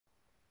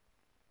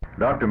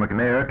Dr.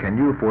 MacNair, can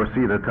you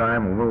foresee the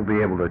time when we'll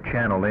be able to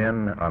channel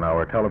in on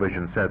our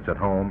television sets at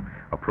home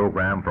a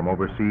program from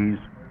overseas?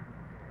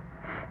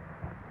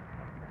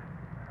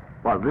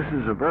 Well, this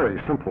is a very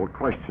simple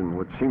question,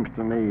 which seems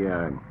to me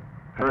a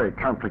very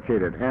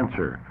complicated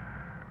answer.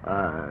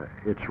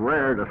 It's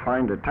rare to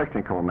find a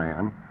technical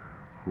man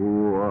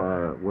who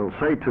will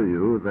say to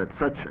you that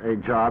such a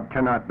job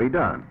cannot be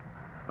done.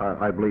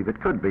 I believe it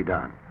could be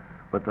done,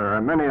 but there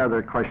are many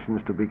other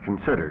questions to be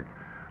considered.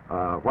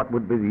 What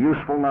would be the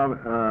usefulness?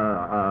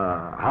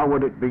 How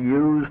would it be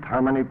used? How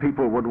many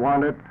people would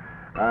want it?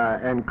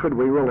 And could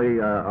we really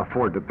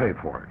afford to pay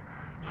for it?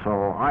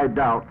 So I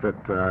doubt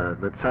that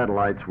that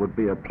satellites would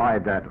be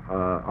applied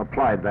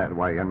that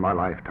way in my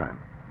lifetime.